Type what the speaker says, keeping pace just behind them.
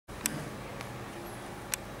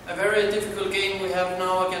A very difficult game we have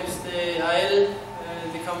now against the AEL.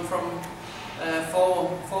 They come from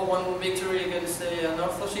 4-1 victory against the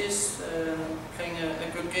Larnaca, playing a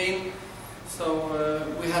good game. So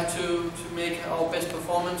we have to make our best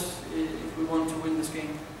performance if we want to win this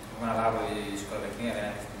game. Έχουμε ένα πάρα πολύ δύσκολο παιχνίδι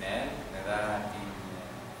απέναντι στην ΑΕΛ, μετά την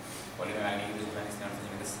πολύ μεγάλη νίκη που είχαν στην Larnaca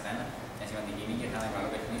με 4-1. Μια σημαντική νίκη, είχαν ένα καλό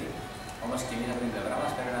παιχνίδι. Όμως και εμείς από την πλευρά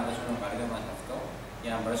μας πρέπει να δώσουμε το καλύτερο μας αυτό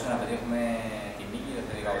για να μπορέσουμε να πετύχουμε την νίκη και το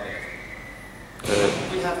θετικό αποτέλεσμα.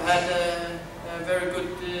 We have had a very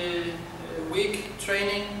good week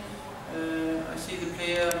training. I see the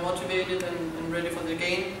player motivated and ready for the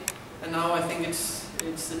game. And now I think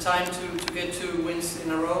it's the time to get 2 wins in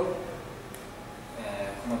a row.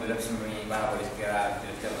 Έχουμε δουλέψει πάρα πολύ σκληρά την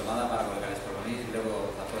τελευταία εβδομάδα, πάρα πολύ καλές προπονήσεις. Βλέπω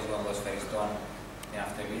τα πρόσωπα των ποδοσφαιριστών την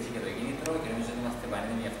αυτοεπίθεση και το κίνητρο και νομίζω ότι είμαστε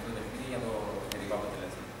πανέτοιμοι για αυτό το παιχνίδι για το θετικό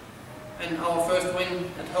αποτέλεσμα. And our first win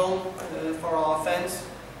at home for our fans.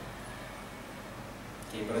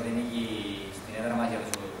 Και η πρώτη νίκη στην έδρα μας για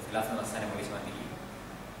τους φιλάθλους μας θα είναι πολύ σημαντική.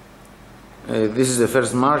 This is the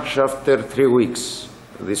first match after 3 weeks.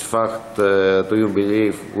 This fact, do you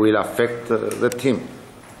believe, will affect the team?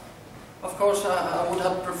 Of course, I would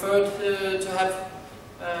have preferred to have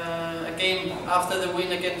a game after the win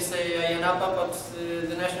against the Larnaca, but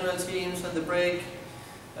the national teams and the break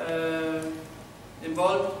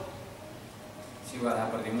involved. Σίγουρα θα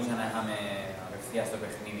προτιμούσα να είχαμε απευθείας το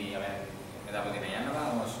παιχνίδι μετά από την Larnaca,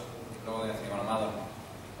 όμως λόγω των εθνικών ομάδων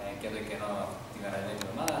και το κενό την περασμένη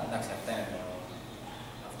εβδομάδα, εντάξει,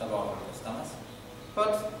 αυτά που έχουμε μπροστά μας.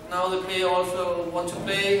 But now the player also want to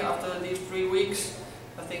play after these 3 weeks.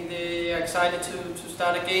 I think they are excited to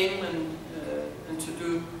start a game and to do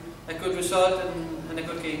a good result and a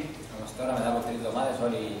good game. Όμως τώρα μετά από 3 εβδομάδες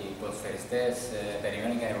όλοι οι ποδοσφαιριστές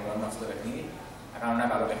περιμένουν και ανυπομονούν αυτό το παιχνίδι, να κάνουν ένα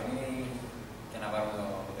καλό παιχνίδι και να πάρουμε το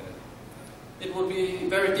αποτέλεσμα. It will be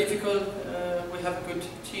very difficult. We have a good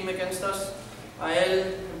team against us. AEL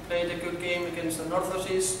played a good game against the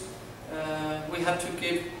Larnaca. We have to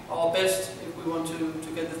give our best if we want to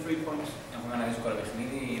get the 3 points. Έχουμε ένα δύσκολο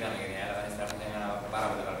παιχνίδι, είδαμε και την Ελλάδα στράφεται ένα πάρα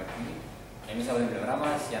πολύ καλό παιχνίδι. Εμείς από την πλευρά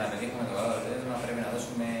μας, για να πετύχουμε το καλό αποτέλεσμα, πρέπει να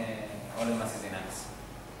δώσουμε όλες μας τις δυνάμεις.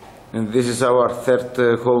 And this is our third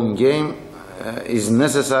home game. Is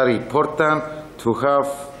necessary, important to have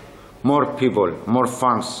more people, more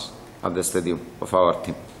fans at the stadium of our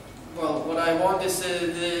team. Well, what I want is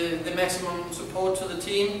the maximum support to the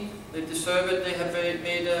team. They deserve it. They have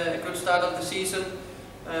made a good start of the season.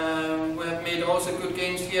 We have made also good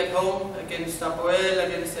games here at home against APOEL,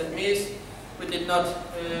 against Admis. We did not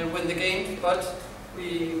win the game, but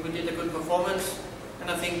we did a good performance. And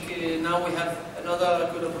I think now we have another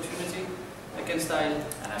good opportunity against AEL.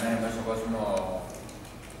 Αναμένω μέσα στον κόσμο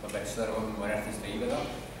το περισσότερο που μπορεί να έρθει στο γήπεδο.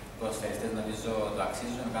 Οι ποδοσφαιριστές νομίζω το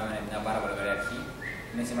αξίζουν, κάνουν μια πάρα πολύ ωραία αρχή.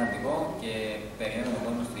 Είναι σημαντικό και περιμένουμε τον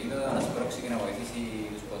κόσμο στο